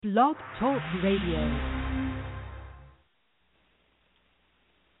Blog Talk Radio.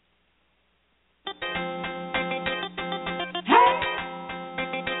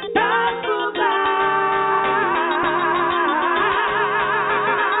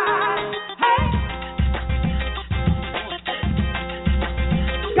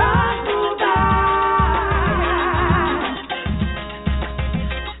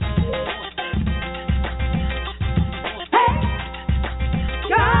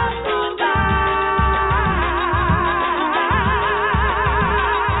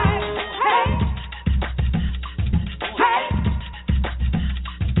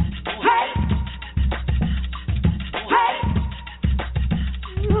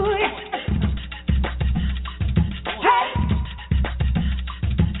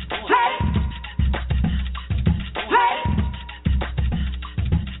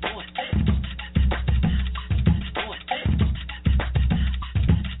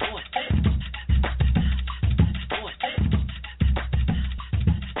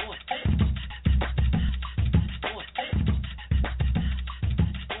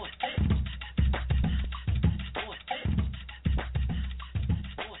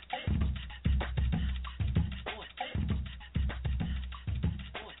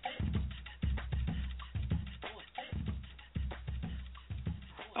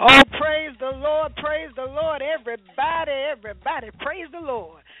 Oh, praise the Lord, everybody, praise the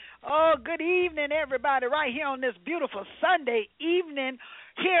Lord. Oh, good evening, everybody, right here on this beautiful Sunday evening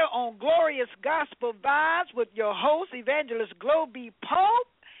here on Glorious Gospel Vibes with your host, Evangelist Globee Pope,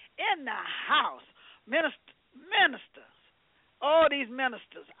 in the house. Ministers, all these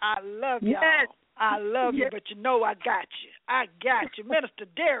ministers, I love y'all. Yes. I love you, but you know I got you. Minister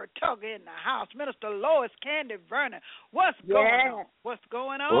Derek Tugger in the house. Minister Lois Candy Vernon. What's going on? What's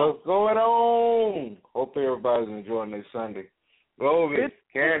going on? Hope everybody's enjoying this Sunday. Globee,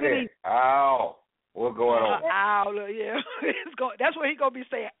 Candy, ow. What's going on? Ow, yeah. That's what he's going to be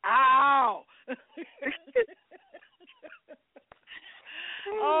saying, ow.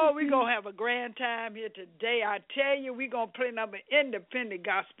 Oh, we're going to have a grand time here today. I tell you, we're going to play number independent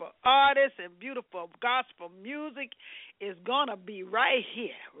gospel artists and beautiful gospel music is going to be right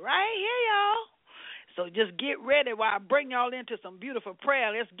here, y'all. So just get ready while I bring y'all into some beautiful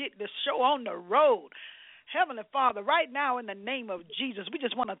prayer. Let's get this show on the road. Heavenly Father, right now in the name of Jesus, we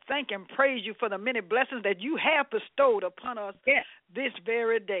just want to thank and praise you for the many blessings that you have bestowed upon us this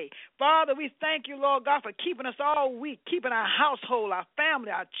very day. Father, we thank you, Lord God, for keeping us all week, keeping our household, our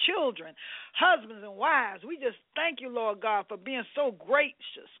family, our children, husbands and wives. We just thank you, Lord God, for being so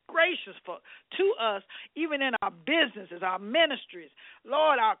gracious to us, even in our businesses, our ministries.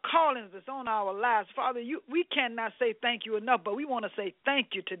 Lord, our callings that's on our lives. Father, we cannot say thank you enough, but we want to say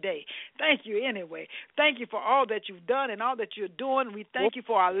thank you today. Thank you anyway. Thank you for all that you've done and all that you're doing. We thank you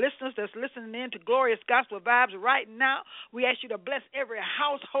for our listeners that's listening in to Glorious Gospel Vibes right now. We ask you to bless every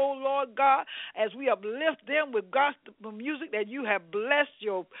household, Lord God, as we uplift them with gospel music that you have blessed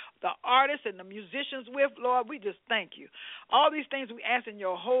the artists and the musicians with. Lord, we just thank you. All these things we ask in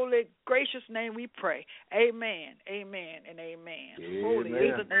your holy, gracious name we pray. Amen, amen, and amen. Holy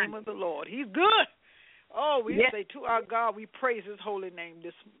is the name of the Lord. He's good. Oh, we say to our God, we praise his holy name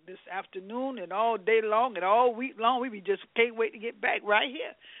this afternoon and all day long and all week long. We just can't wait to get back right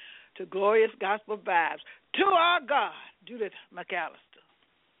here to Glorious Gospel Vibes. To our God, Judith McAllister.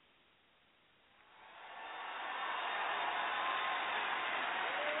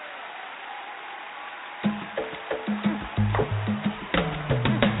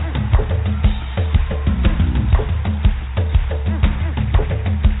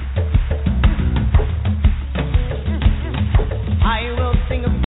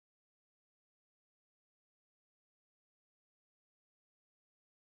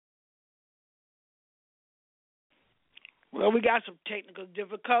 Well, we got some technical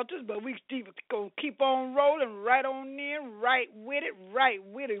difficulties, but we still going to keep on rolling right on in, right with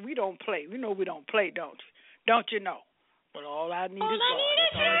it. We don't play. We know we don't play, don't you? Don't you know? But all I need is God.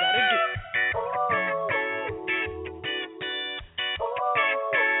 That's all I got to do.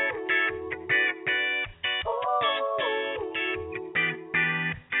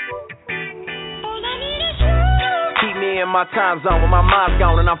 In my time zone when my mind's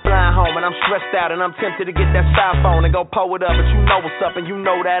gone and I'm flying home and I'm stressed out and I'm tempted to get that cell phone and go pull it up, but you know what's up and you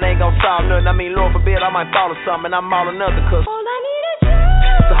know that ain't gonna solve nothing. I mean, Lord forbid I might fall or something and I'm all another, cause all I need is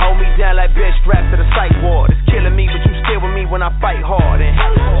you to hold me down like bitch strapped to the psych ward. It's killing me, but you still with me when I fight hard and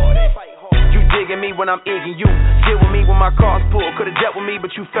you digging me when I'm egging you. Deal with me when my car's full. Could've dealt with me,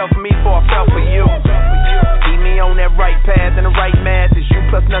 but you fell for me before I fell for you. Keep me on that right path and the right masses. You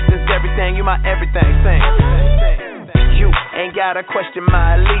plus nothing's everything. You my everything. Sing. You ain't ain't gotta question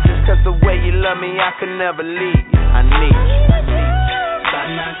my allegiance, cause the way you love me, I could never leave you. I need you. By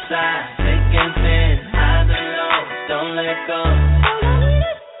my side, thick and thin, highs and lows, don't let go.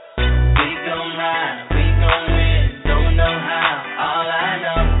 We gon' ride, we gon' win, don't know how, all I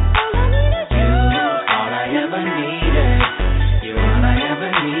know. You, all I ever needed. You're all I ever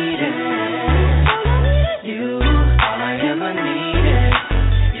needed. You, all I ever needed.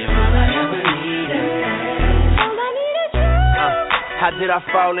 You're all I ever needed. How did I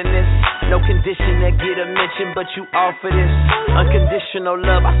fall in this? No condition that get a mention, but you offer this unconditional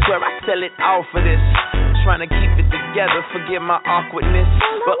love. I swear I sell it all for this. Trying to keep it together, forgive my awkwardness,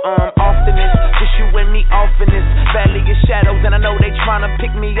 but often it's just you and me off in this valley of shadows, and I know they trying to pick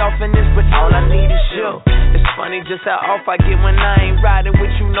me off in this, but all I need is you. It's funny just how off I get when I ain't riding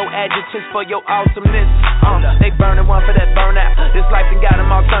with you. No adjectives for your awesomeness. They burning one for that burnout. This life done got them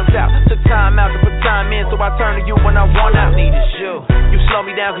all turned out. Took time out to put time in, so I turn to you when I want out. Need is you. You slow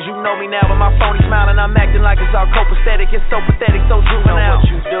me down cause you know me now, but my phone is smiling. I'm acting like it's all copacetic. It's so pathetic, so juvenile. Know what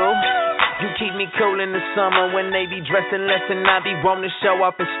you do? You keep me cool in the summer when they be dressing less and I be wanting to show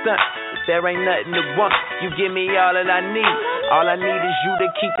off and stunt. If there ain't nothing to want, you give me all that I need. All I need is you to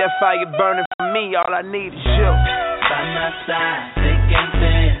keep that fire burning for me. All I need is you. By my side, thick and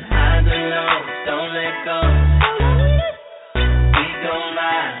thin, highs and lows, don't let go. We gon'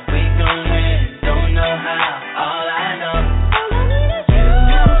 ride, we gon' win, don't know how, all I know. You,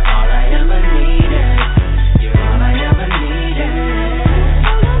 all I ever needed. You're all I ever needed.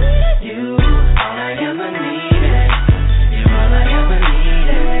 You, all I ever needed. You're all I ever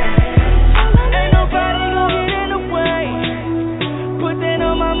needed. Ain't nobody gon' get in the way. Put that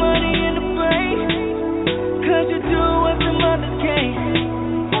on my money in the bank. Cause you do what some others can't.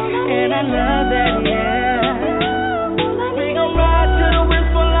 And I love that, yeah. We gon' ride till the wheels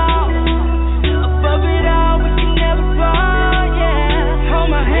fall off. Above it all, we can never fall, yeah. Hold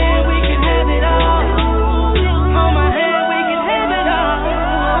my hand, we can have it all. Hold my hand, we can have it all.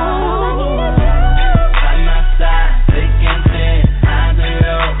 By my side, thick and thin, highs and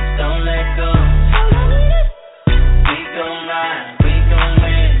lows, don't let go. We gon' ride, we gon'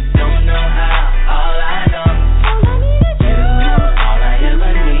 win, don't know how, all I know. You, all I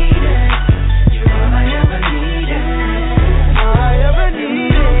ever needed. You're all I ever needed. All I ever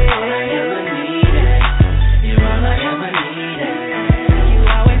needed. All I ever needed. You're all I ever needed. You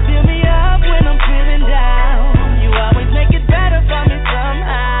always fill me up when I'm feeling down. You always make it better for me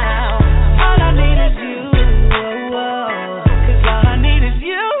somehow. All I need is you. Oh, oh. 'Cause all I need is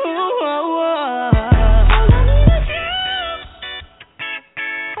you. Oh, oh.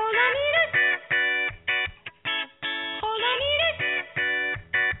 All I need is you. All I need is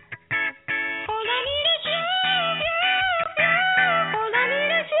all I need is you. All I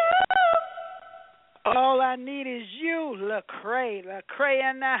need is you. All I need is you, Lecrae. Lecrae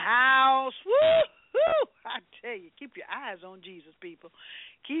in the house. Woo-hoo! I tell you, keep your eyes on Jesus, people.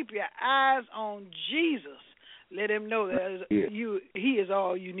 Keep your eyes on Jesus. Let him know that he is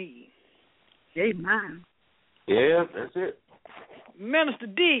all you need. Amen. Yeah, that's it. Minister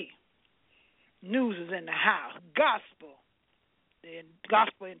D, news is in the house. Gospel. The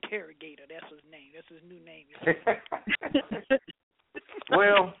gospel interrogator. That's his name. That's his new name.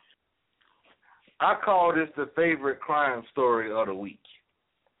 Well, I call this the favorite crime story of the week.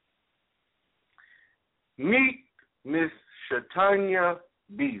 Meet Miss Shatanya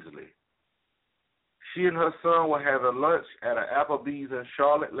Beasley. She and her son were having lunch at an Applebee's in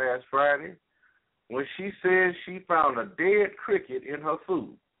Charlotte last Friday when she said she found a dead cricket in her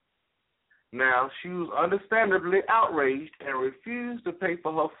food. Now, she was understandably outraged and refused to pay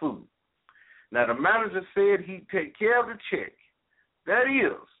for her food. Now, the manager said he'd take care of the check. That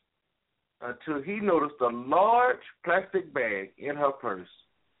is, until he noticed a large plastic bag in her purse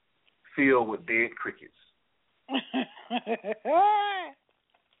filled with dead crickets.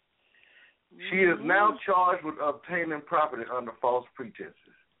 She is now charged with obtaining property under false pretenses.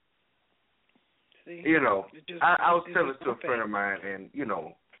 See, you know, I was telling this to a friend of mine, and, you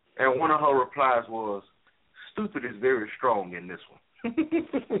know, and one of her replies was, stupid is very strong in this one.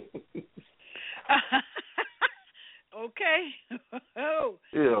 Okay. Oh.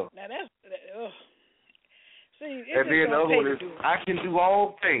 Yeah. Now that's, see, and then the other one is, I can do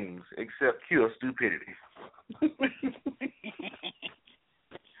all things except cure stupidity.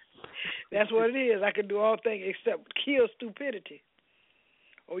 That's what it is. I can do all things except kill stupidity.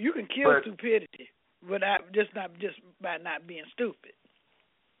 Or you can kill stupidity, but just by not being stupid.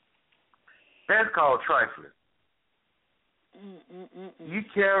 That's called trifling. You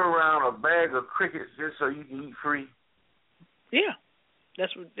carry around a bag of crickets just so you can eat free? Yeah.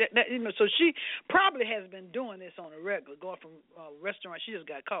 That's what that so she probably has been doing this on a regular, going from restaurant. She just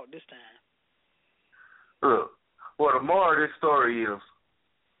got caught this time. Look, well, the moral of this story is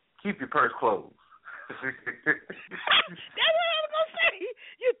keep your purse closed. That's what I was gonna say.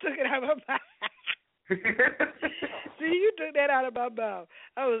 You took it out of my mouth. See, you took that out of my mouth.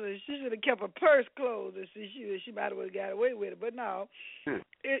 I was like, she should have kept her purse closed, and see, she might have got away with it. But no,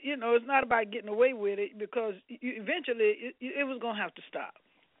 it's not about getting away with it, because eventually it was gonna have to stop.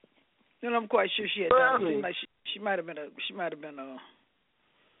 And I'm quite sure she had done it. Like she might have been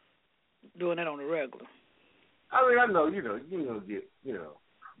doing it on the regular. I mean, I know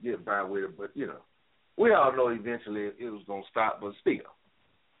get by with it, but we all know eventually it was gonna stop. But still,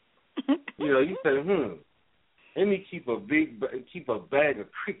 you say, let me keep a bag of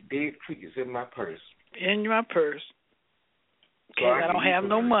dead crickets in my purse. In my purse. In case I don't have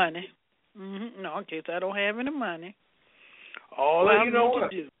no money. No, in case I don't have any money. All I need to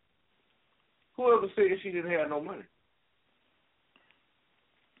do. Whoever said she didn't have no money?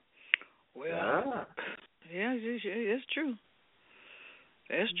 Well, yeah, it's true.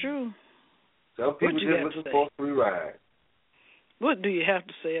 That's true. Some people just looking for a free ride. What do you have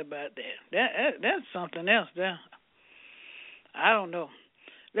to say about that? That's something else there. I don't know.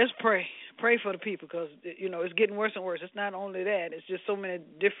 Let's pray. Pray for the people, because, it's getting worse and worse. It's not only that. It's just so many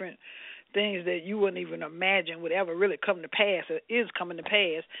different things that you wouldn't even imagine would ever really come to pass, or is coming to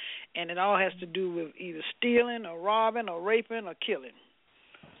pass, and it all has to do with either stealing or robbing or raping or killing.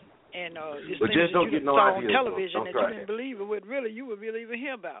 And but just don't get no idea on television that you didn't believe it would really, you would really even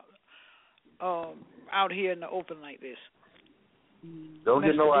hear about out here in the open like this. Don't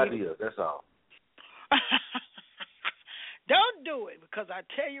get no idea. That's all. Don't do it, because I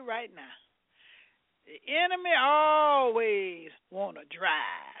tell you right now, the enemy always want to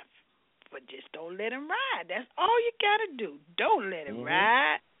drive, but just don't let him ride. That's all you got to do. Don't let him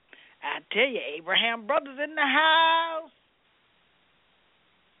ride. I tell you, Abraham Brothers in the house.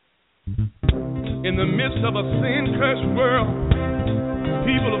 In the midst of a sin-cursed world,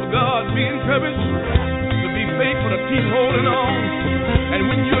 people of God, be encouraged to be faithful, to keep holding on. And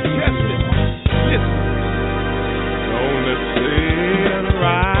when you're tested, listen. Don't let Satan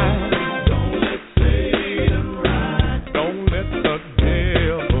ride. Don't let Satan ride. Don't let the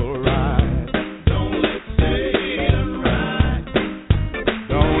devil ride. Don't let Satan ride.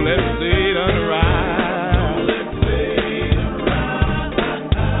 Don't let Satan ride.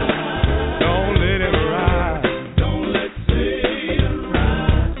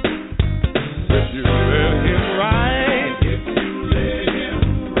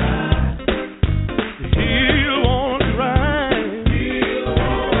 He'll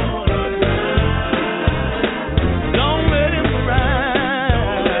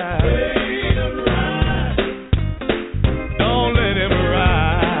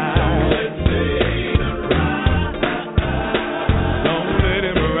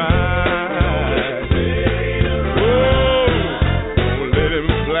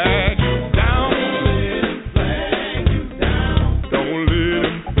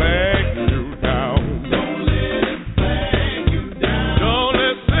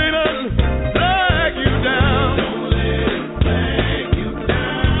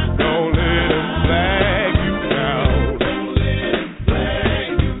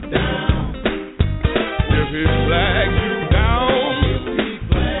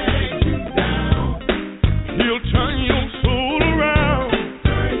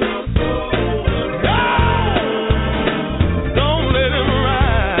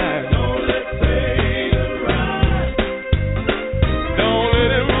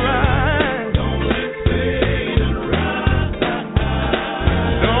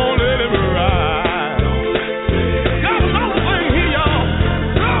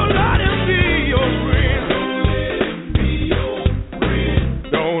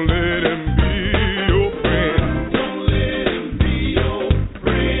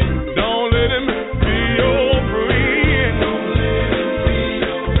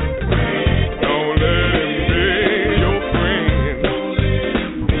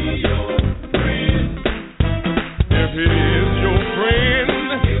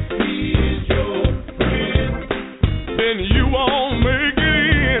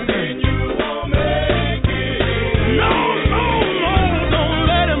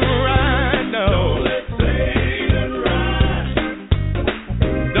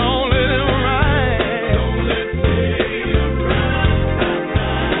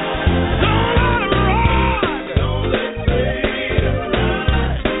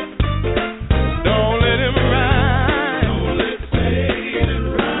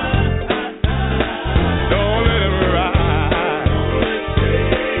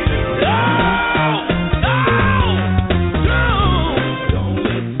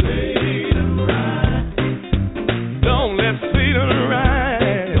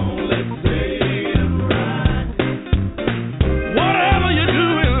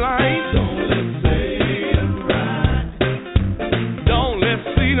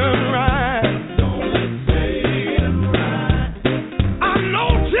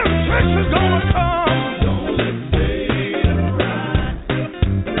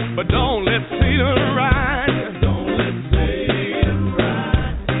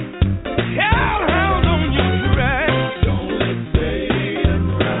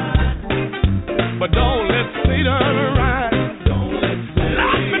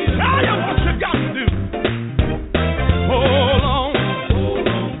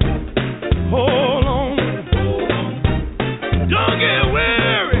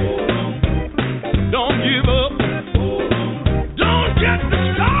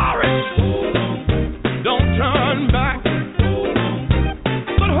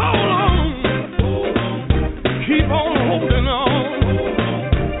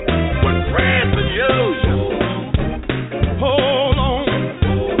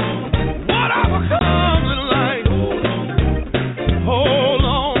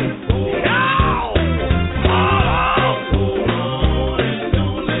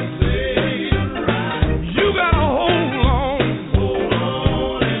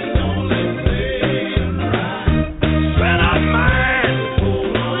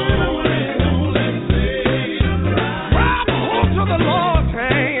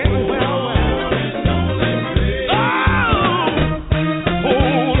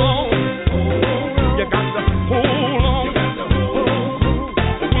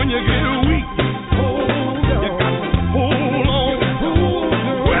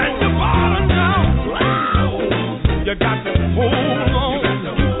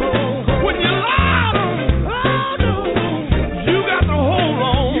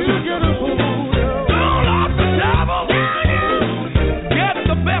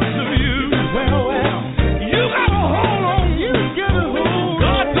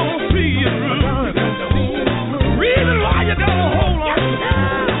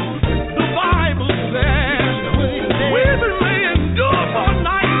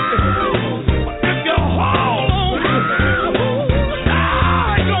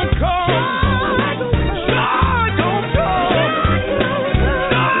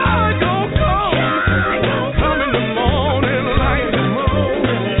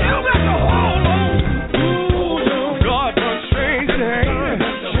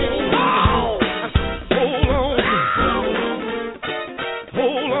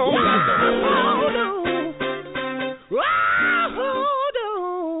hold on.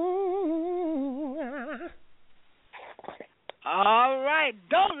 All right,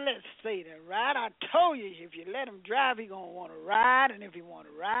 don't let's say that, right? I told you, if you let him drive, he gonna want to ride, and if he want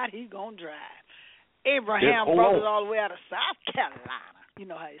to ride, he gonna drive. Abraham Brothers all the way out of South Carolina. You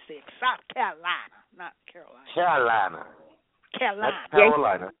know how you say it, South Carolina, not Carolina. Carolina.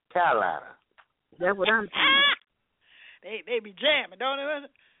 That's what I'm saying. They be jamming, don't they?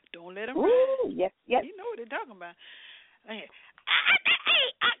 Don't let them ride. Ooh, yes. You know what they're talking about. Hey,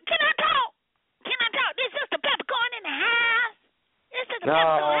 can I talk? This is the Peppercorn in the house. This is the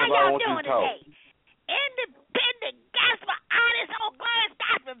Peppercorn. How y'all doing today? Independent gospel artist on Glorious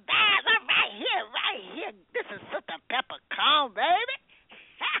Gospel Vibes. I'm right here. This is Sister Peppercorn, baby.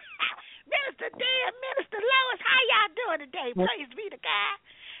 Minister D and Minister Lois, how y'all doing today? Praise be to God.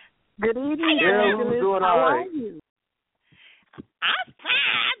 Good evening. How are you? I'm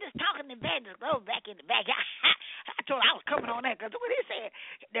fine. I'm just talking to Evangelist Glover back in the back. I told her I was coming on that because when he said,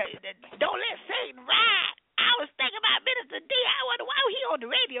 don't let Satan ride, I was thinking about Minister D. I wonder why he on the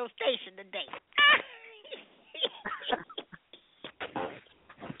radio station today.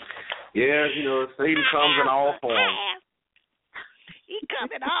 Yeah, you know, Satan comes in all forms. He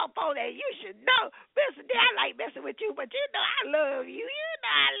comes in all forms, and you should know. Minister D, I like messing with you, but you know I love you. You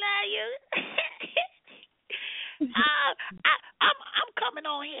know I love you. I'm coming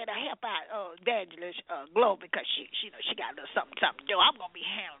on here to help out Evangelist Glow because she got a little something to do. I'm gonna be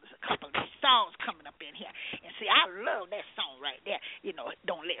handling a couple of these songs coming up in here, and see, I love that song right there. You know,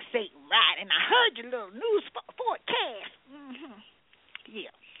 don't let Satan ride. And I heard your little news forecast.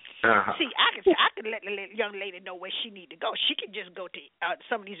 Yeah. Uh-huh. See, I can let the young lady know where she need to go. She can just go to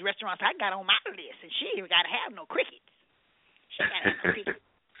some of these restaurants I got on my list, and she ain't got to have no crickets. She got to have no crickets.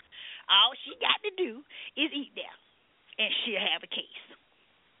 All she got to do is eat there, and she'll have a case.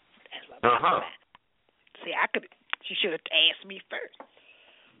 That's what I'm talking about. See, she should have asked me first.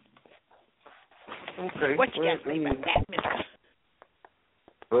 Okay. What you got to say about that, mister?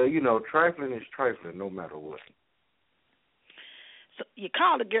 Well, you know, trifling is trifling no matter what. So you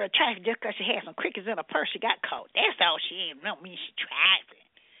call the girl trifling just because she had some crickets in her purse, she got caught. That's all she ain't. Don't mean she trifling.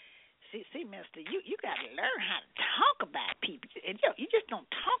 See, mister, you got to learn how to talk about people. And you just don't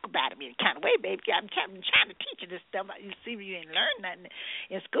talk about them in a kind of way, baby. I'm trying to teach you this stuff. You see, you ain't learned nothing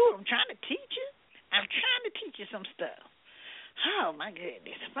in school. I'm trying to teach you. I'm trying to teach you some stuff. Oh, my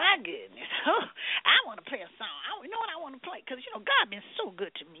goodness. Oh, I want to play a song. You know what I want to play? Because, you know, God been so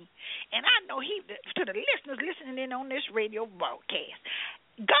good to me. And I know to the listeners listening in on this radio broadcast,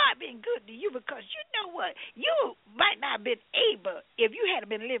 God been good to you because you know what? You might not have been able, if you had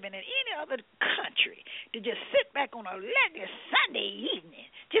been living in any other country, to just sit back on a lovely Sunday evening,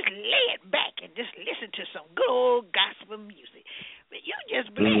 just lay it back and just listen to some good old gospel music. But you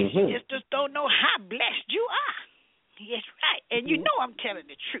just blessed. You just don't know how blessed you are. Yes, right. And you know I'm telling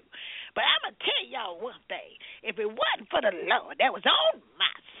the truth. But I'm going to tell y'all one thing. If it wasn't for the Lord that was on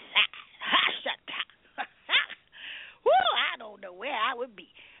my side, woo, I don't know where I would be.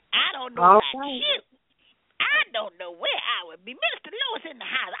 I don't know about you. I don't know where I would be. Minister Lois in the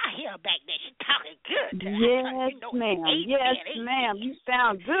house. I hear her back there. She's talking good to Yes, ma'am. Yes, ma'am. You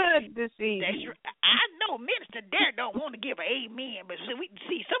sound good this evening. That's right. I know Minister Derek don't want to give an amen, but we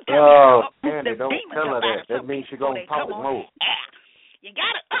see sometimes Candy, don't tell her that. That means she's going to talk more. You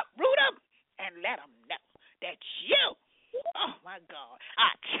got to uproot them and let them know that you, oh, my God,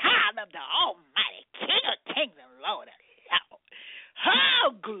 are a child of the Almighty King of Kings and Lord of Lords.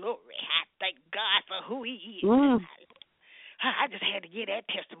 Oh, glory. I thank God for who he is. I just had to get that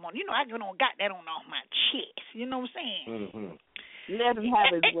testimony. You know, I got that on off my chest. You know what I'm saying? Let him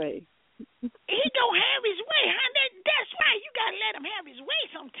have his way. He don't have his way, huh? That's right. You got to let him have his way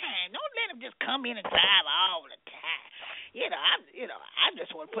sometimes. Don't let him just come in and drive all the time. I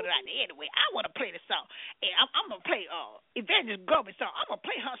just want to put it out there anyway. I want to play the song. And I'm going to play Evangelist Glover's song. I'm going to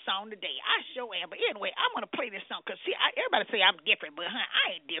play her song today. I sure am. But anyway, I'm going to play this song because, see, everybody say I'm different, but,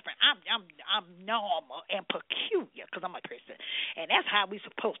 I ain't different. I'm normal and peculiar because I'm a Christian. And that's how we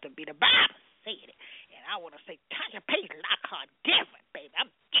supposed to be. The Bible said it. And I want to say, Tasha Payne Lockhart, different, baby. I'm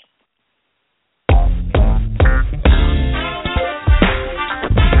different.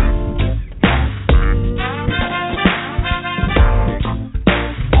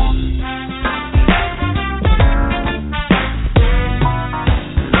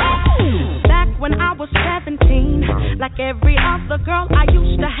 Like every other girl, I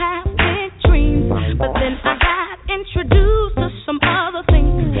used to have big dreams, but then I got introduced to some other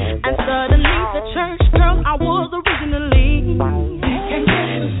things, and suddenly the church girl I was originally became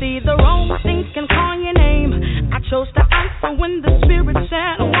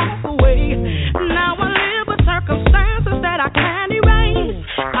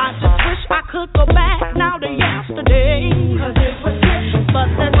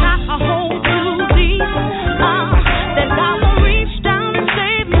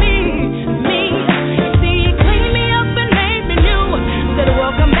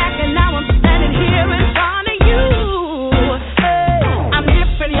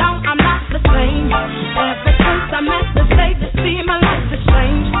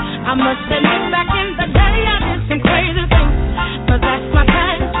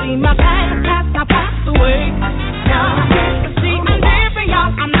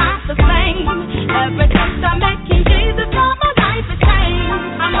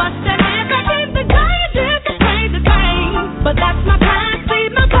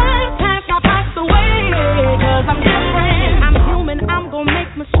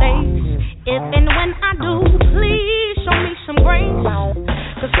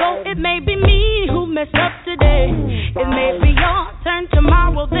may be me who messed up today. It may be your turn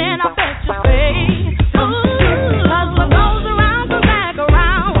tomorrow, then I bet you stay. Ooh, 'cause what goes around comes back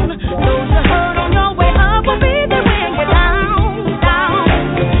around. Those you hurt on your way up will be there when you're down, down.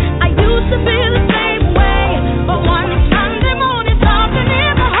 I used to feel the same way, but one Sunday morning something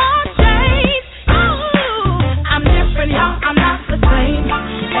in my heart changed. Ooh, I'm different, y'all, I'm not the same.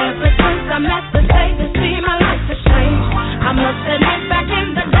 Ever since I met the day to see my life has changed. I must admit back in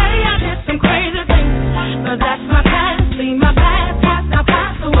the day I did some crazy things, but that's my past, see my past has now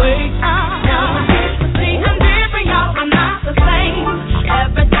passed away. Now I'm here to see I'm different, y'all, I'm not the same.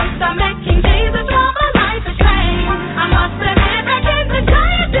 Ever since I met King Jesus, all my life has changed. I must admit back in the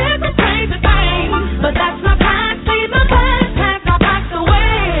day I did some crazy things, but that's my past, see my past has now passed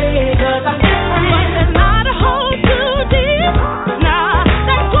away. 'Cause I'm different, but there's not a hole too deep. Nah,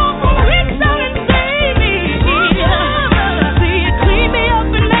 that door from reach out and save me. See, it cleaned me up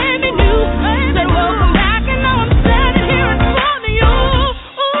and made me new. Said welcome back, and now I'm standing here in front of you.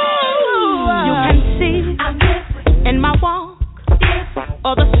 Ooh, you can see I'm different in my walk,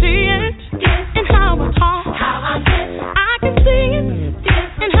 others see it in how I talk. I can see it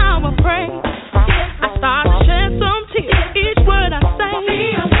in how I pray. I start to shed some tears each word I say.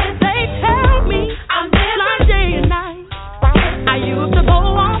 They tell me I'm like day and night. I used to go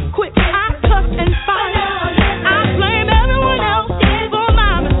off quick, I cuss and fight. I blame everyone else for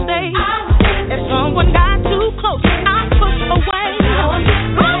my mistakes. If someone got too close, I push away.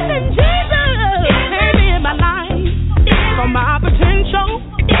 But then Jesus came in my life from my potential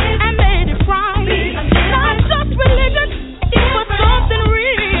and made it right. Not just religion, but something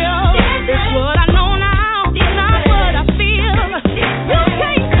real. It's what I know now, not what I feel. You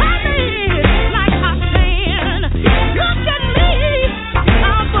can't cut me like I can. Look at me,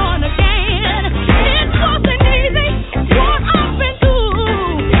 I'm born again. It wasn't easy, what I've been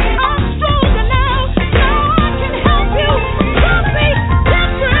through. I'm stronger now, I can help you. You'll be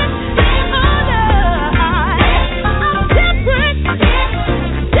different than others. I'm different,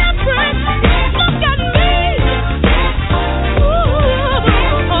 different. Look at me. Ooh,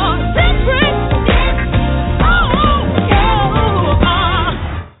 different.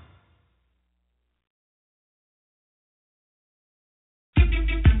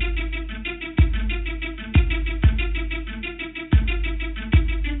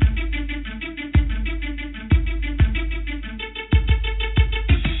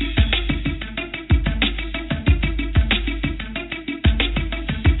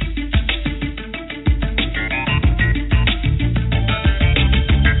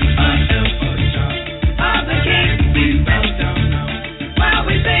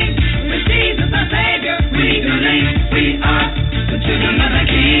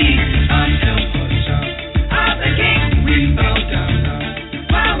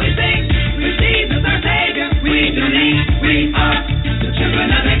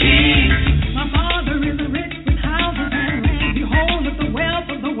 My Father is rich with houses and land. Behold, the wealth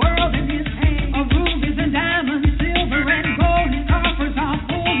of the world in His hand. Of rubies and diamonds, silver and gold. His coffers are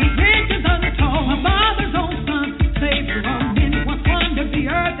full, His riches untold. My Father's own Son, Savior of men, once wandered the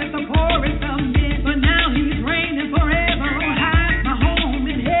earth as the poorest of men. But now He's reigning forever on high. My home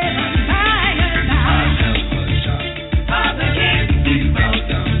in heaven, by and by. Of the King, we bow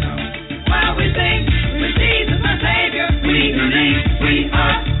down now. While we sing, with Jesus our Savior, we believe we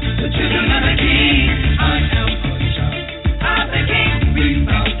are the children of the King. I am a child of the King, we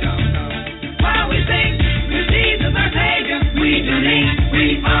bow down now. While we sing, with Jesus our Savior, we believe we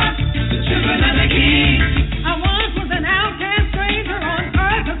are the children of the King. I once was an outcast stranger on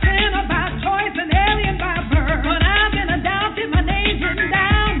earth, a sinner by choice, an alien by birth. But I've been adopted, my name's written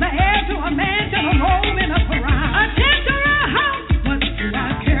down, the heir to a mansion, a robe and a crown. A tent or a house, what do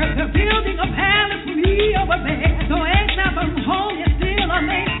I care? They're building a palace for me over there. So ain't nothing home, yet still I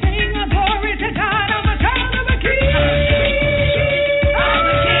may sing a glory to God. I'm a child of a king. Of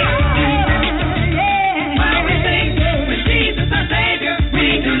the King, while we sing, with Jesus our Savior, we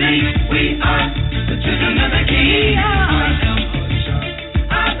believe we are the children of the King. I am a child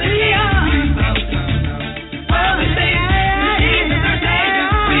of the King, we bow down now. While we sing, with Jesus our Savior,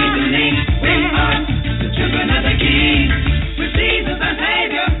 we believe we are the children of the King. With Jesus our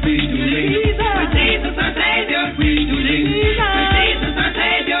Savior, we believe. With Jesus our Savior, we believe. With Jesus our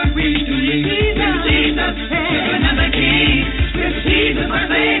Savior, we believe. With Jesus, children of the King. With Jesus our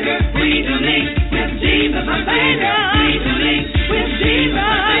Savior, we believe. With Jesus our Savior, we believe. With Jesus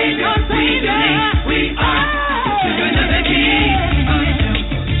our Savior, we believe. We are the children of the King.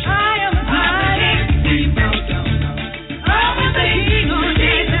 I am a child of the King. We bow down now. All we sing, with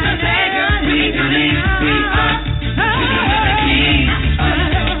Jesus our Savior, we believe. We are the children of the King. I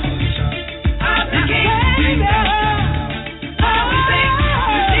am a child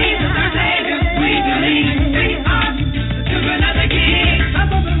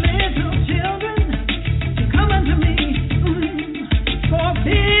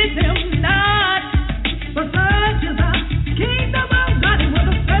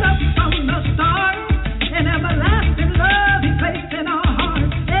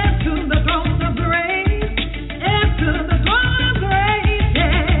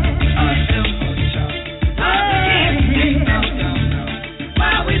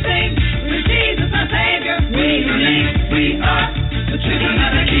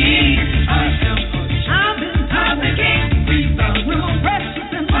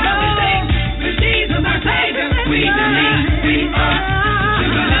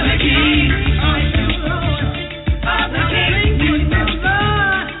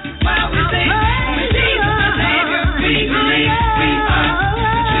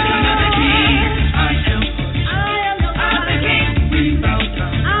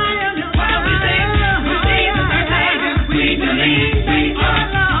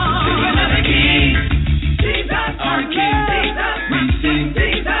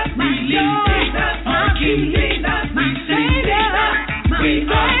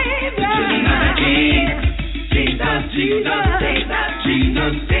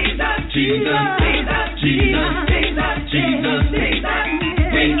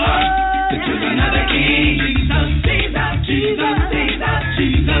We are the children of the King. Jesus, Jesus, Jesus, Jesus,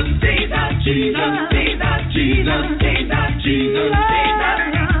 Jesus, Jesus, Jesus, Jesus, Jesus, Jesus, Jesus.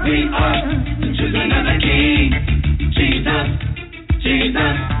 We are the children of the King. Jesus,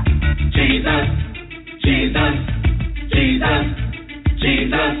 Jesus, Jesus, Jesus, Jesus,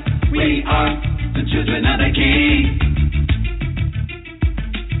 Jesus. We are the children of the King.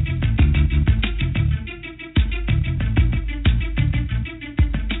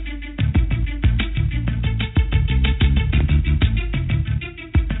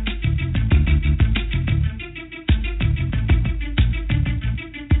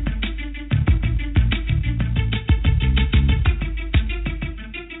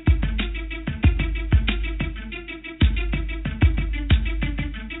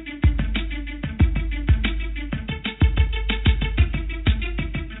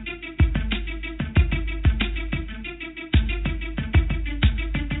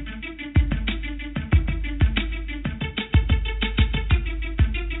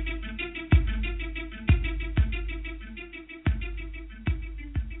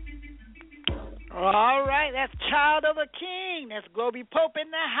 All right, that's Child of the King. That's Globee Pope in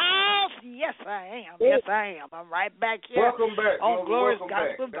the house. Yes, I am. Yes, I am. I'm right back here. Welcome back, on Glorious welcome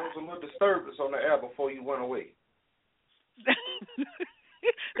back. Gospel. There was a little disturbance on the air before you went away.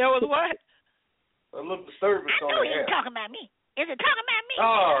 There was what? A little disturbance on the air. Talking about me. Is it talking about me?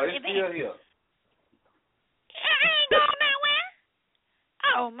 Oh, it's still here. I ain't going nowhere.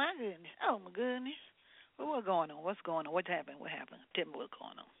 Oh, my goodness. Oh, my goodness. Well, what's going on? What's going on? What happened? What happened? Tell me what's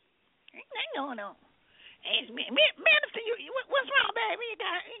going on. Ain't nothing going on. Hey, Minister, what's wrong, baby? You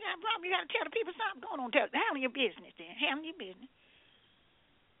got a problem? You got to tell the people something going on. Handle your business, then. Handle your business.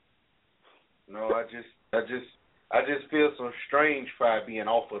 No, I just feel some strange fire being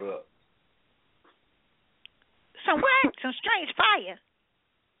offered up. Some what? Some strange fire.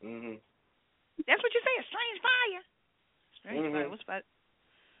 Mhm. That's what you say. A strange fire. Strange fire. What's fire?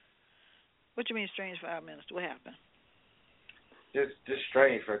 What you mean, strange fire, Minister? What happened? Just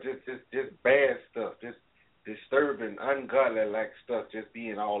strange, just bad stuff, just disturbing, ungodly like stuff, just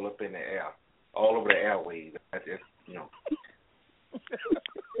being all up in the air, all over the airwaves. I just,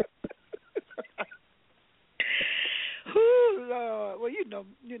 Ooh, Lord. Well, you know,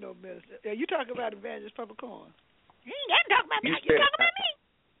 Minister. Yeah, you talking about Evangelist Papa Corn? You ain't got to talk about me. You talking about me?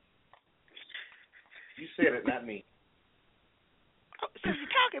 You said it, not me. Oh, so you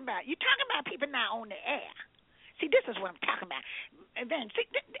talking about people now on the air. See, this is what I'm talking about. And then, see,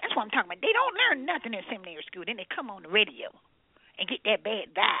 that's what I'm talking about. They don't learn nothing in seminary school. Then they come on the radio and get that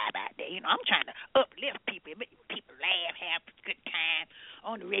bad vibe out there. You know, I'm trying to uplift people, make people laugh, have a good time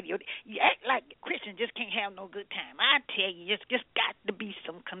on the radio. You act like Christians just can't have no good time. I tell you, it's just got to be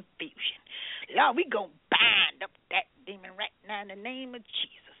some confusion. Lord, we going to bind up that demon right now in the name of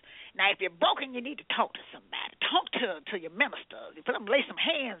Jesus. Now, if you're broken, you need to talk to somebody. Talk to your minister. Put them, lay some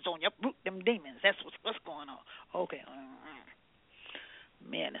hands on you, root them demons. That's what's going on. Okay.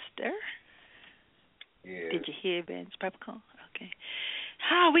 Minister. Yeah. Did you hear Evangelist Peppercorn? Okay.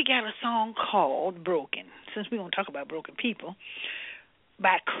 We got a song called Broken, since we're going to talk about broken people,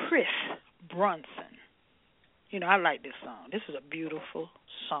 by Chris Brunson. You know, I like this song. This is a beautiful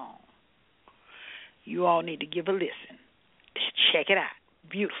song. You all need to give a listen. Check it out.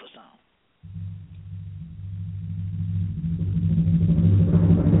 Beautiful song.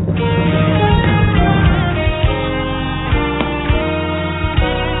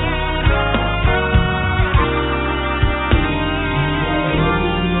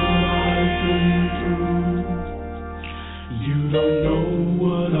 You don't know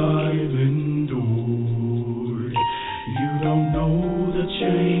what I've endured. You don't know the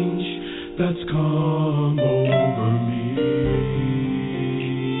change that's come over me.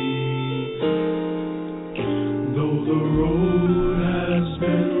 Though the road has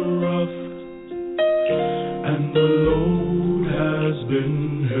been rough and the load has been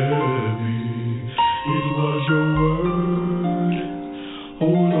heavy, it was your word, oh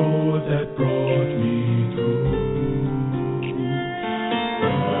Lord, that brought me through.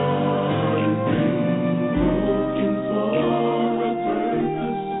 I've been broken for a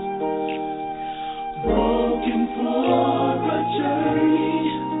purpose, broken for a journey,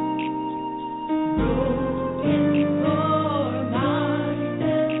 broken for my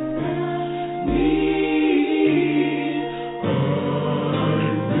destiny.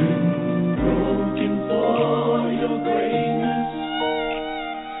 I've been broken for your greatness,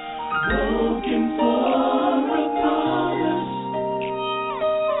 broken for a promise,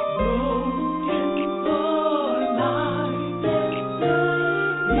 broken for my destiny.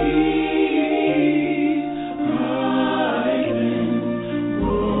 I've been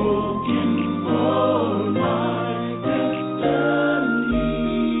broken.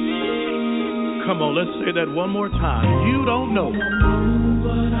 let's say that one more time. You don't know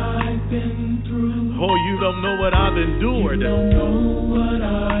what I've been through. Oh, you don't know what I've endured. You don't know what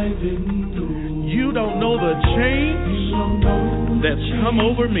I've been through. You don't know the change that's come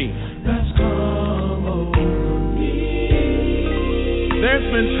over me. That's come over me. There's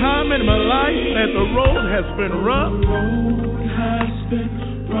been time in my life that the road has been rough.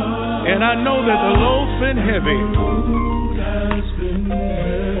 And I know that the load's been heavy.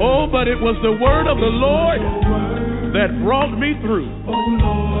 Oh, but it was the word of the Lord that brought me through.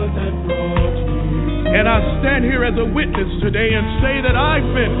 And I stand here as a witness today and say that I've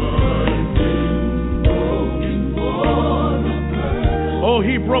been. Oh,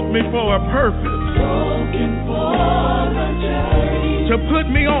 he broke me for a purpose. To put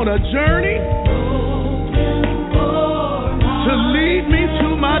me on a journey. To lead me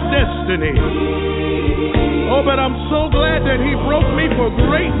to my destiny. Oh, but I'm so glad that he broke me for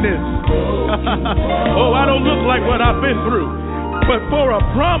greatness. Oh, I don't look like what I've been through, but for a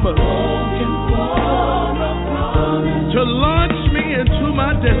promise to launch me into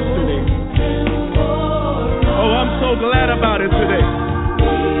my destiny. Oh, I'm so glad about it today.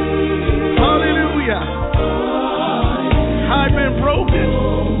 Hallelujah. I've been broken.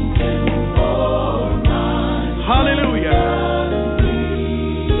 Hallelujah.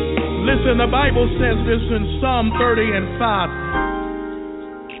 Listen, the Bible says this in Psalm 30 and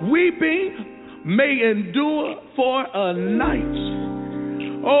 5. Weeping may endure for a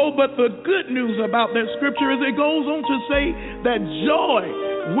night. Oh, but the good news about that scripture is it goes on to say that joy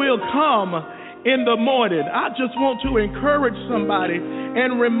will come in the morning. I just want to encourage somebody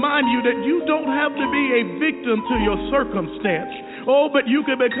and remind you that you don't have to be a victim to your circumstance. Oh, but you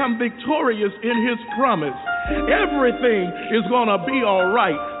can become victorious in his promise. Everything is going to be all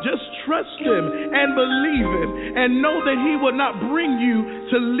right. Just trust him and believe him and know that he will not bring you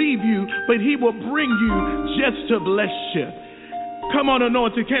to leave you, but he will bring you just to bless you. Come on,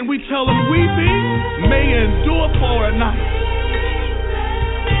 anointed. Can we tell him weeping may endure for a night,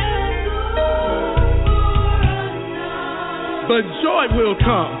 but joy will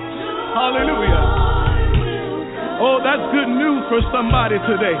come. Hallelujah. Oh, that's good news for somebody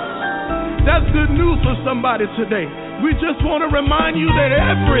today. That's good news for somebody today. We just want to remind you that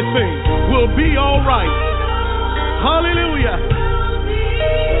everything will be all right. Hallelujah.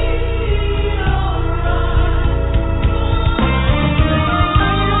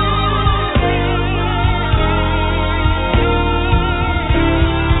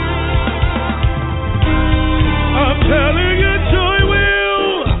 I'm telling you, joy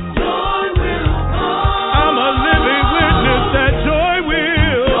will come. I'm a living witness that joy will.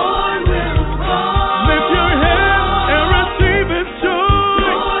 Lift your head and receive its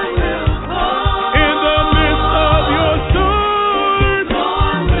joy. In the midst of your storm,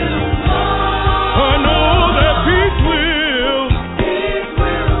 I know that peace will.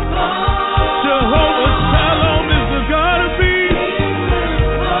 Jehovah Shalom is the God of peace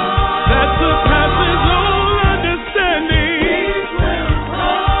that surpasses all understanding.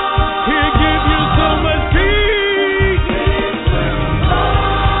 He'll give you so much peace.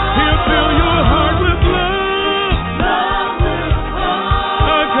 He'll fill your heart with love.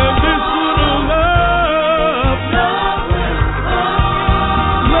 Unconditional love.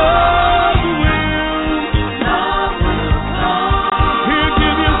 Love will. He'll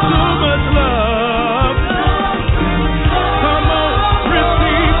give you so much love. Come on,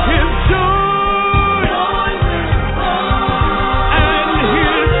 receive his joy and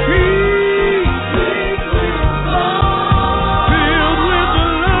his peace, filled with the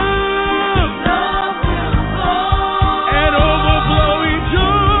love and overflowing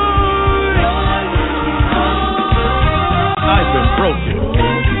joy. I've been broken.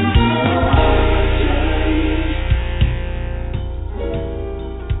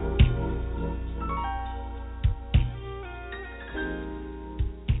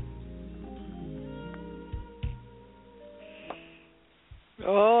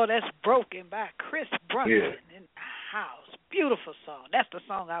 Oh, that's Broken by Chris Brunson Yeah. in the house. Beautiful song. That's the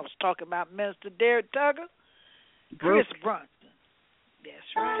song I was talking about, Minister Derek Tugger. Chris Brunson.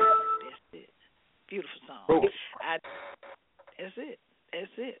 That's right. That's it. Beautiful song. Broken. That's it.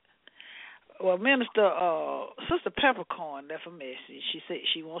 That's it. Well, Minister Sister Peppercorn left a message. She said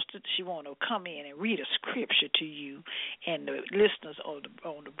she want to come in and read a scripture to you and the listeners on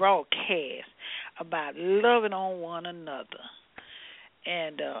the broadcast about loving on one another.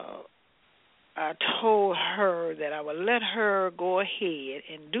 And I told her that I would let her go ahead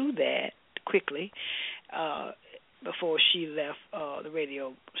and do that quickly before she left the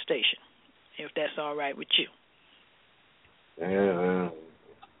radio station, if that's all right with you.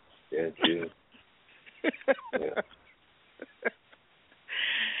 Yeah, too.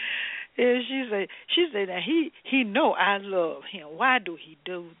 Yeah, she said that he know I love him. Why do he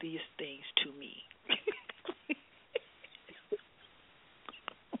do these things to me?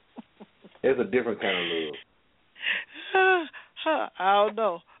 It's a different kind of love. I don't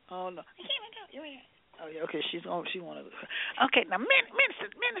know. Oh yeah, okay. She wanted. Okay, now Minister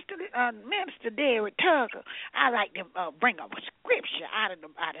Derek Tucker, I like to bring up a scripture out of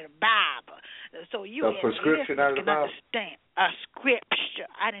the Bible, so you a prescription out of the Bible. Understand a scripture.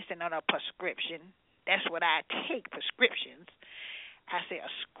 I didn't say no prescription. That's what I take, prescriptions. I say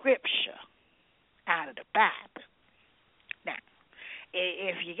a scripture out of the Bible. Now,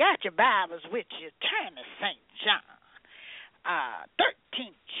 if you got your Bibles with you, turn to St. John,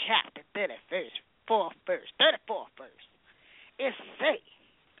 13th chapter, 34th verse. It say,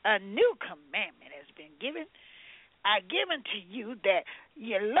 a new commandment has been given to you, that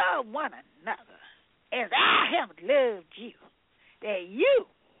you love one another as I have loved you, that you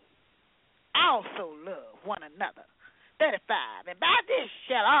also love one another. 35. And by this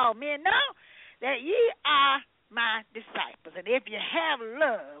shall all men know that ye are my disciples, and if you have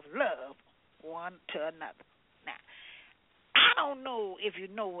love one to another. Now, I don't know if you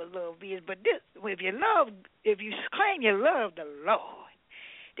know what love is, but if you claim you love the Lord,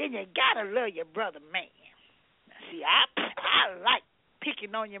 then you gotta love your brother man. Now, see, I like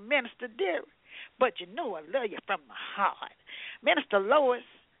picking on your Minister Derek, but you know I love you from the heart. Minister Lois,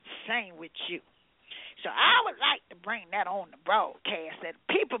 same with you. So I would like to bring that on the broadcast, that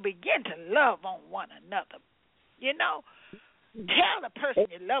people begin to love on one another. You know, tell the person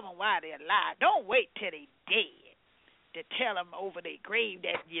you love them while they're alive. Don't wait till they're dead to tell them over their grave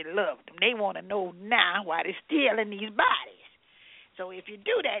that you love them. They want to know now while they're still in these bodies. So if you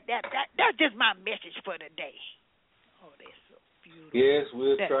do that, that's just my message for today. Oh, that's so beautiful. Yes,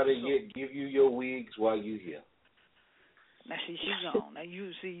 we'll try to give you your wigs while you're here. Now, see, she's gone. Now, you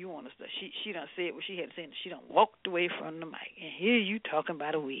understand. She done said what she had to say, and she done walked away from the mic. And here you talking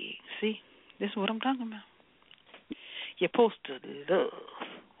about a wig. See, this is what I'm talking about. You're supposed to love.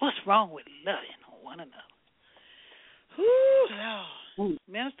 What's wrong with loving one another? Ooh, Lord.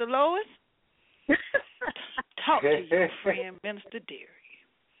 Minister Lois, talk to your friend Minister Derry,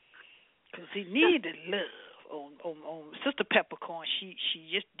 because he need to love on Sister Peppercorn. She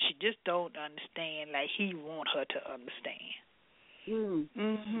just don't understand like he want her to understand.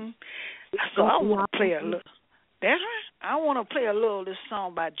 So I want to play a little. That's right. I want to play a little of this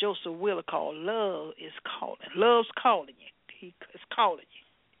song by Joseph Wheeler called "Love Is Calling." Love's calling you. He is calling you.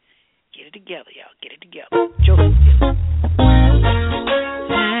 Get it together, y'all. Get it together. Joseph Wheeler.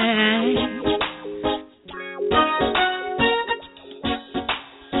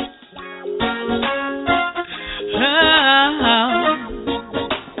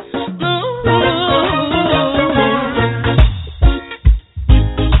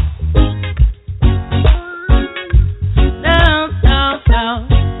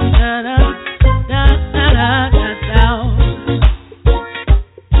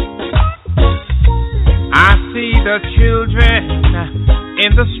 The children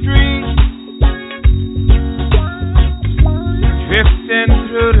in the street, drifting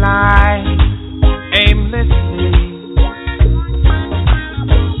through life aimlessly.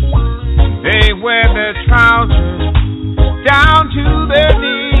 They wear their trousers down to their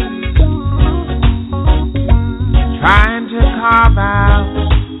knees, trying to carve out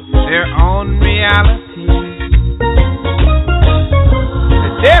their own reality. The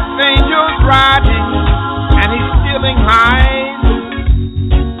death angel's riding, lies.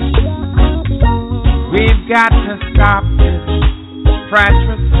 We've got to stop this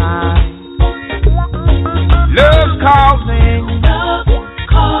fratricide. Love's calling. Love's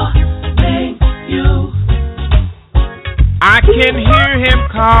calling you. I can hear him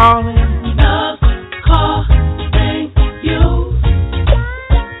calling. Love's calling you.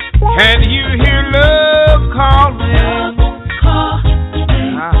 Can you hear love calling? Love's calling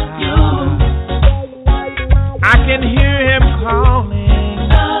you. I can hear him calling.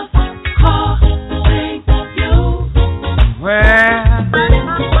 Love calling you. Well,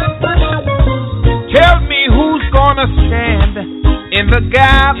 tell me who's gonna stand in the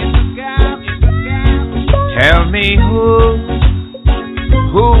gap. Tell me who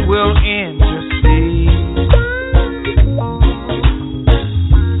will intercede.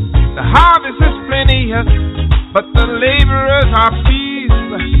 The harvest is plenteous, but the laborers are few.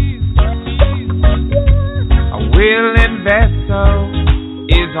 Willing vessel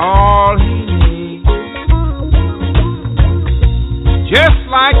is all he needs. Just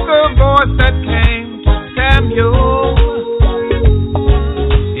like the voice that came to Samuel,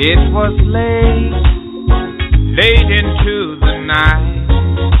 it was late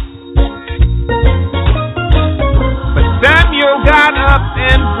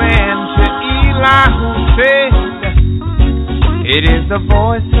and ran to Eli, who said, it is the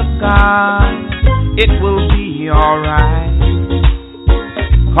voice of God, it will be alright.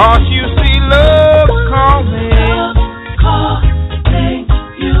 'Cause you see, love's calling. Calling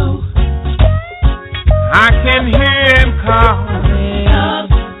you. I can hear him calling.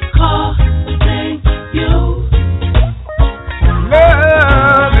 Love's calling you.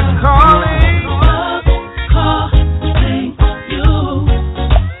 Love is calling. Love's calling you.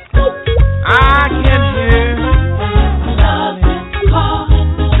 I can hear love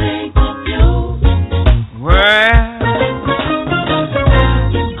calling you. Well,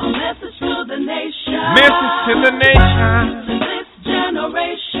 message to the nation. To this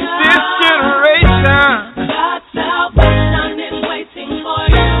generation. This generation. God's salvation is waiting for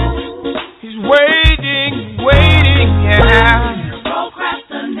you. He's waiting, yeah.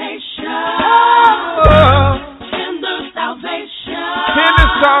 Procrastination. Oh. Tender salvation.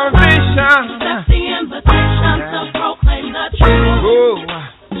 That's the invitation to proclaim the truth. Oh.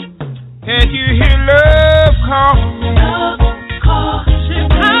 Can you hear love calling? Love calling.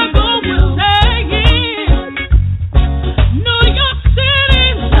 Chicago will sing. New York City,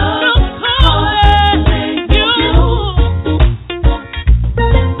 love calling you.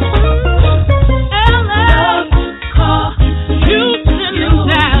 LA, Houston,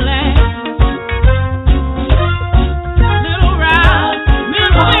 Dallas, Little Rock,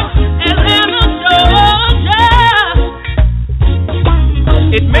 Midway, Atlanta, Georgia.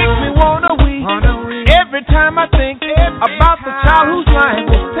 It makes me wanna weep every time I think about the child whose life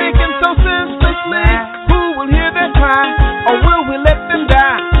was taken so senselessly. Who will hear their cry, or will we let them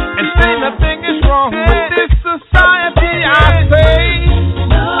die and say nothing is wrong with this society? I say,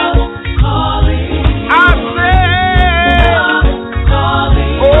 love calling. I say, love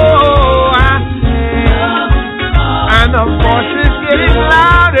calling. Oh, I say, love calling. And the voice is getting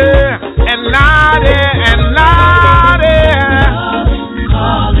louder and louder and louder. Love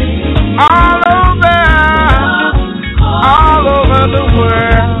calling. All over the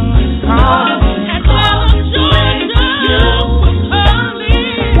world. Atlanta, Georgia,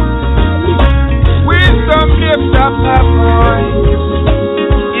 with some lift up her voice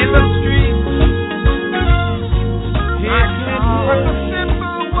in the street. Here comes a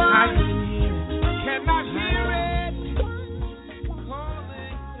simple one. Cannot hear it.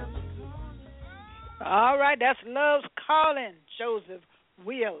 All right, that's Love's Calling, Joseph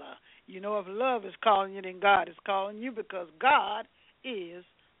Wheeler. You know, if love is calling you, then God is calling you, because God is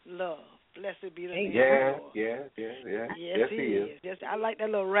love. Blessed be the name of the Lord. Yeah. Yes, he is. Yes, I like that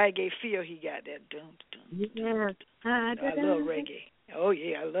little reggae feel he got. That dun. I love reggae. Oh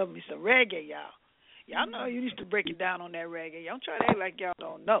yeah, I love me some reggae, y'all. Y'all know you used to break it down on that reggae. Y'all try to act like y'all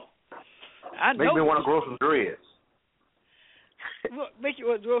don't know. I know. Make me want to grow some dreads. Make you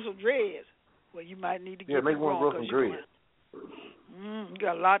want to grow some dreads. Well, you might need to get make me want to grow some dreads. You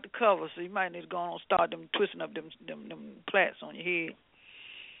got a lot to cover, so you might need to go on and start them twisting up them plaits on your head.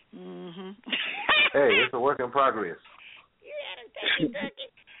 Hey, it's a work in progress.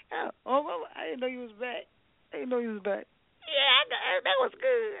 Oh, I didn't know you was back. Yeah, that was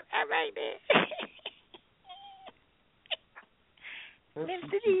good. I like that.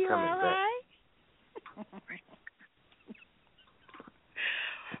 Mr. G, you all right?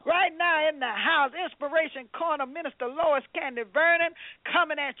 Right now in the house, Inspiration Corner, Minister Lois Candy Vernon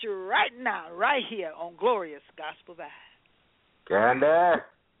coming at you right now, right here on Glorious Gospel Vibe. Candy.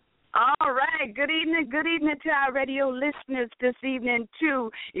 All right. Good evening to our radio listeners this evening,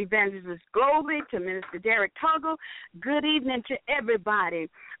 to Evangelist Globey, to Minister Derek Tuggle. Good evening to everybody.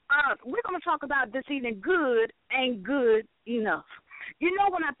 We're going to talk about this evening, good ain't good enough. You know,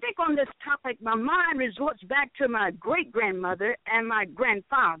 when I think on this topic, my mind resorts back to my great-grandmother and my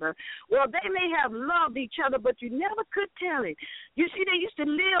grandfather. Well, they may have loved each other, but you never could tell it. You see, they used to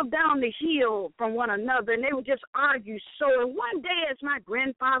live down the hill from one another, and they would just argue. So one day, as my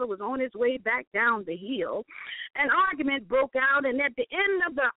grandfather was on his way back down the hill, an argument broke out, and at the end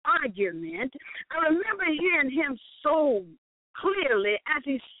of the argument, I remember hearing him so clearly as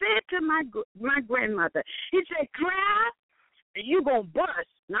he said to my grandmother, he said, "Claire, you gonna bust,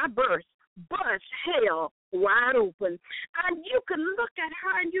 not burst, bust hell wide open." And you could look at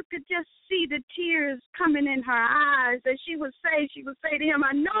her and you could just see the tears coming in her eyes. And she would say to him,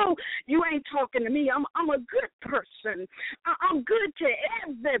 "I know you ain't talking to me. I'm a good person. I'm good to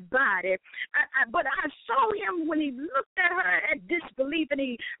everybody." But I saw him when he looked at her at disbelief, and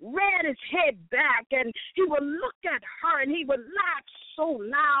he ran his head back, and he would look at her and he would laugh so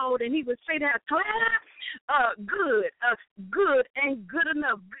loud, and he would say to her, "Claire, good ain't good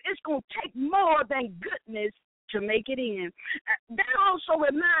enough. It's going to take more than goodness to make it in. That also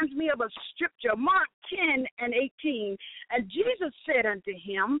reminds me of a scripture, Mark 10:18. And Jesus said unto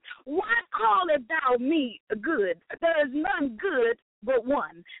him, why callest thou me good? There is none good but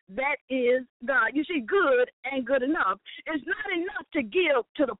one, that is God. You see, good ain't good enough. It's not enough to give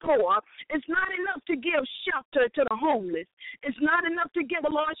to the poor. It's not enough to give shelter to the homeless. It's not enough to give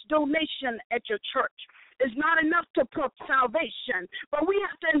a large donation at your church. It's not enough to put salvation, but we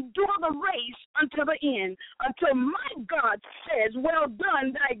have to endure the race until the end, until my God says, well done,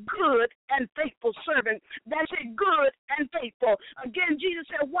 thy good and faithful servant. That's it, good and faithful. Again, Jesus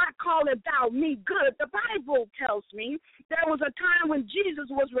said, why callest thou me good? The Bible tells me there was a time when Jesus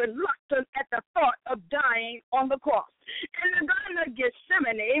was reluctant at the thought of dying on the cross. In the Garden of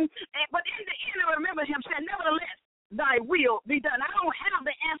Gethsemane, but in the end, I remember him saying, nevertheless, thy will be done. I don't have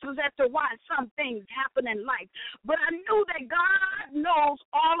the answers as to why some things happen in life, but I knew that God knows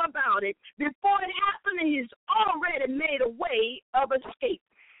all about it. Before it happened, he's already made a way of escape.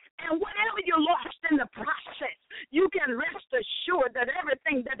 And whatever you lost in the process, you can rest assured that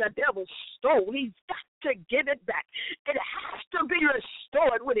everything that the devil stole, he's got to give it back. It has to be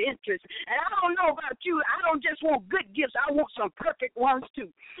restored with interest. And I don't know about you, I don't just want good gifts, I want some perfect ones too.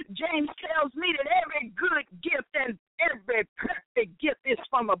 James tells me that every good gift and every perfect gift is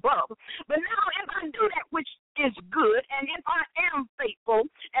from above. But now if I do that which is good, and if I am faithful,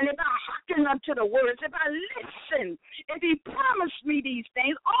 and if I hearken unto the words, if I listen, if he promised me these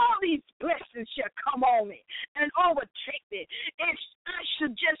things, all these blessings shall come on me and overtake me. If I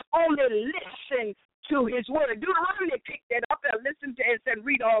should just only listen to his word. Deuteronomy picked that up and listened to it and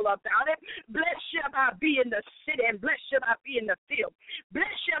read all about it. Blessed shall I be in the city, and blessed shall I be in the field.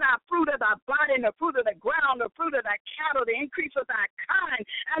 Blessed shall thy fruit of thy body, and the fruit of the ground, the fruit of thy cattle, the increase of thy kind,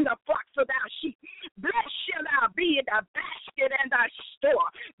 and the flocks of thy sheep. Blessed shall thou be in thy basket and thy store.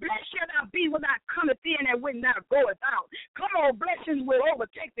 Blessed shall thou be when thou cometh in and when thou goeth out. Come on, blessings will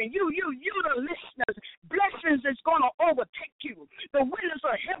overtake thee. You the listeners, blessings is going to overtake you. The windows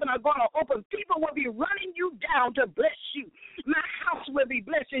of heaven are going to open. People will be running you down to bless you. My house will be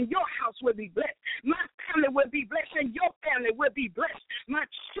blessed, and your house will be blessed. My family will be blessed, and your family will be blessed. My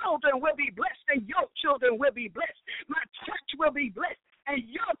children will be blessed, and your children will be blessed. My church will be blessed, and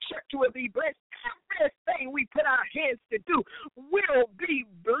your church will be blessed. Everything we put our hands to do will be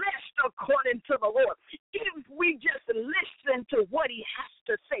blessed according to the Lord. If we just listen to what he has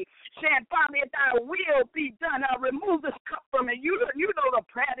to say, saying, Father, if thy will be done, I'll remove this cup from me. You know the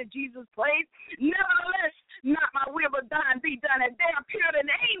prayer that Jesus prayed. Nevertheless, not my will, but thine be done. And there appeared an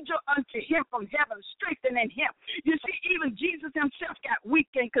angel unto him from heaven, strengthening him. You see, even Jesus himself got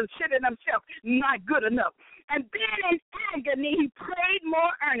weak and considered himself not good enough. And being in agony, he prayed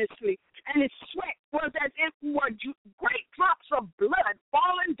more earnestly, and his sweat was as if were great drops of blood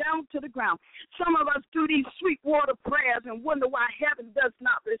falling down to the ground. Some of us do these sweet water prayers and wonder why heaven does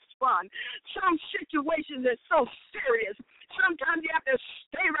not respond. Some situations are so serious. Sometimes you have to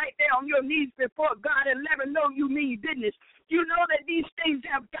stay right there on your knees before God and let him know you mean business. You know that these things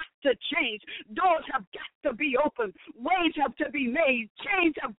have got to change. Doors have got to be opened. Ways have to be made.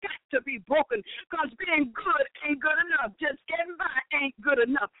 Chains have got to be broken, because being good ain't good enough. Just getting by ain't good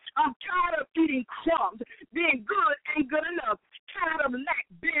enough. I'm tired of eating crumbs. Being good ain't good enough. Tired of lack.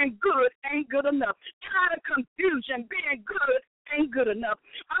 Being good ain't good enough. Tired of confusion. Being good ain't good enough.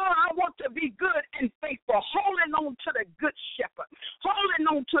 Oh, I want to be good and faithful, holding on to the good shepherd, holding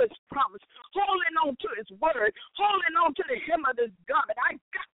on to his promise, holding on to his word, holding on to the hem of his garment. I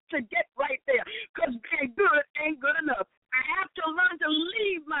got to get right there, because being good ain't good enough. I have to learn to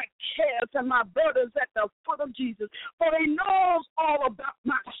leave my cares and my burdens at the foot of Jesus, for he knows all about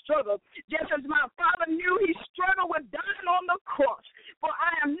my struggle. Just as my father knew he struggled with dying on the cross, for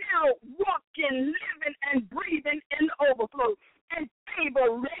I am now walking, living, and breathing in the overflow. And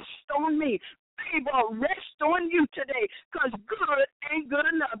favor rest on me. Favor rest on you today, because good ain't good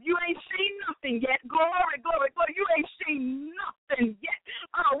enough. You ain't seen nothing yet. Glory, glory, glory. You ain't seen nothing yet.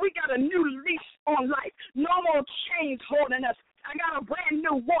 We got a new lease on life. No more chains holding us. I got a brand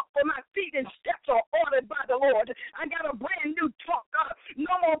new walk, for my feet and steps are ordered by the Lord. I got a brand new talk.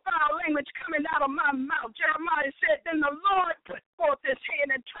 No more foul language coming out of my mouth. Jeremiah said, then the Lord put forth his hand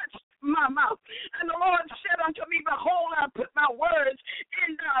and touched my mouth. And the Lord said unto me, behold, I put my words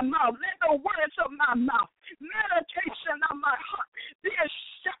in thy mouth. Let the words of my mouth, meditation of my heart, be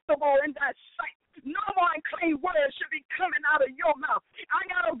acceptable in thy sight. No more unclean words should be coming out of your mouth. I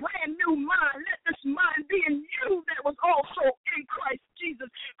got a brand new mind. Let this mind be in you that was also in Christ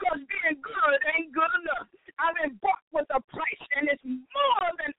Jesus, because being good ain't good enough. I've been bought with a price, and it's more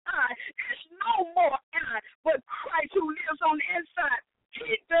than I. It's no more I, but Christ who lives on the inside.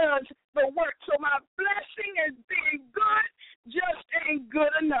 He does the work. So my blessing is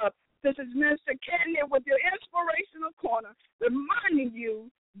good enough. This is Minister Candy with your inspirational corner, reminding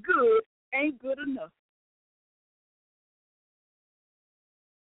you good ain't good enough.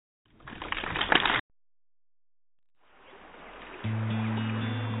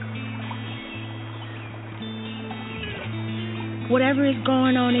 Whatever is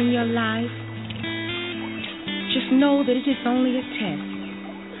going on in your life, just know that it is only a test.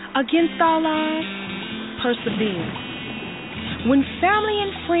 Against all odds, persevere. When family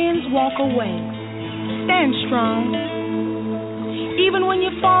and friends walk away, stand strong. Even when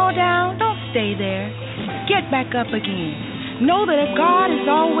you fall down, don't stay there. Get back up again. Know that God is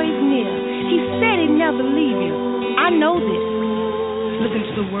always near. He said He'd never leave you. I know this. Listen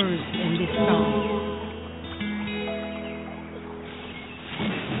to the words in this song.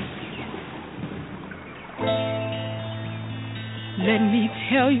 Let me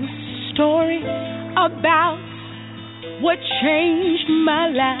tell you a story about what changed my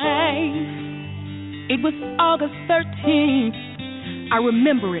life. It was August 13th. I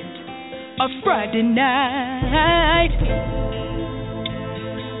remember it, a Friday night.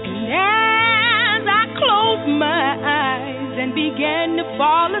 And as I closed my eyes and began to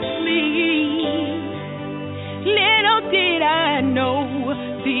fall asleep, little did I know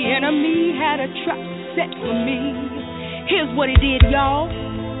the enemy had a trap set for me. Here's what he did, y'all.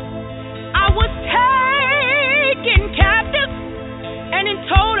 I was taken captive and in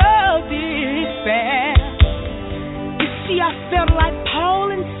total despair. You see, I felt like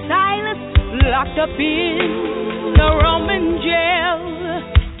Paul and Silas locked up in the Roman jail.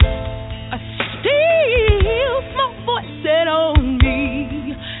 A still small voice said on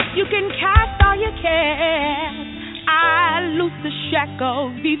me, you can cast all your cares. I loosed the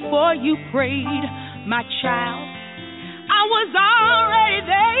shackles before you prayed, my child. I was already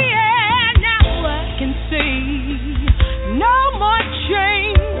there, now I can see no more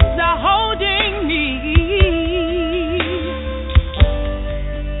chains are holding me.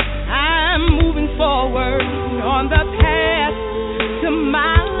 I'm moving forward on the path to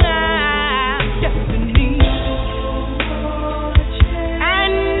my destiny.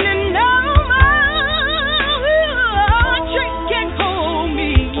 And no more chain can hold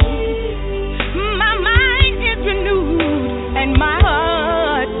me. My mind is renewed and my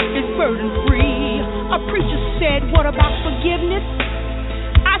heart is burden free. A preacher said, what about forgiveness?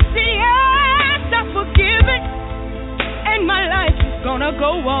 I said, yes, I'm forgiven, and my life is gonna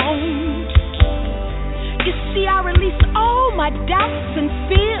go on. You see, I release all my doubts and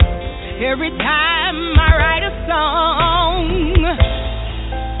fears every time I write a song.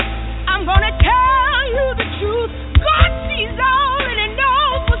 I'm gonna tell you the truth. God sees all and He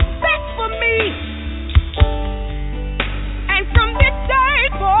knows what's best for me. And from this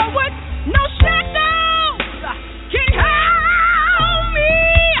day forward, no shackles can hold me.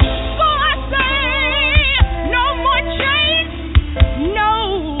 For I say, no more chains, no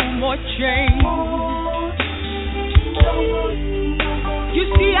more chains. You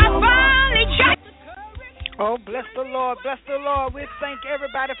see, I finally got the courage. Oh, bless the Lord, bless the Lord. We thank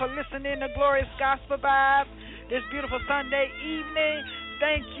everybody for listening to Glorious Gospel Vibe this beautiful Sunday evening.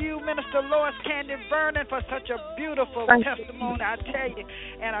 Thank you, Minister Lois Candy Vernon, for such a beautiful testimony, I tell you,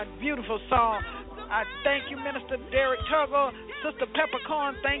 and a beautiful song. I thank you, Minister Derek Tuggle. Sister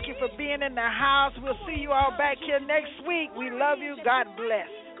Peppercorn, thank you for being in the house. We'll see you all back here next week. We love you. God bless.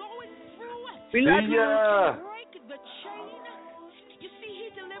 We love you.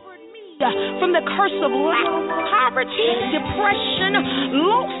 From the curse of lack, poverty, depression,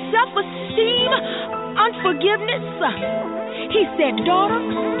 low self-esteem, unforgiveness. He said, daughter,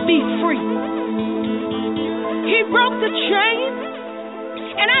 be free. He broke the chains,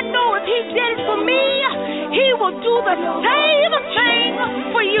 and I know if He did it for me, He will do the same thing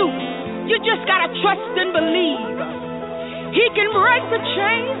for you. You just got to trust and believe. He can break the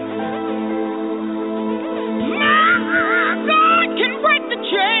chains. My God can break the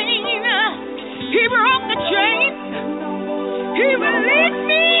chain. He broke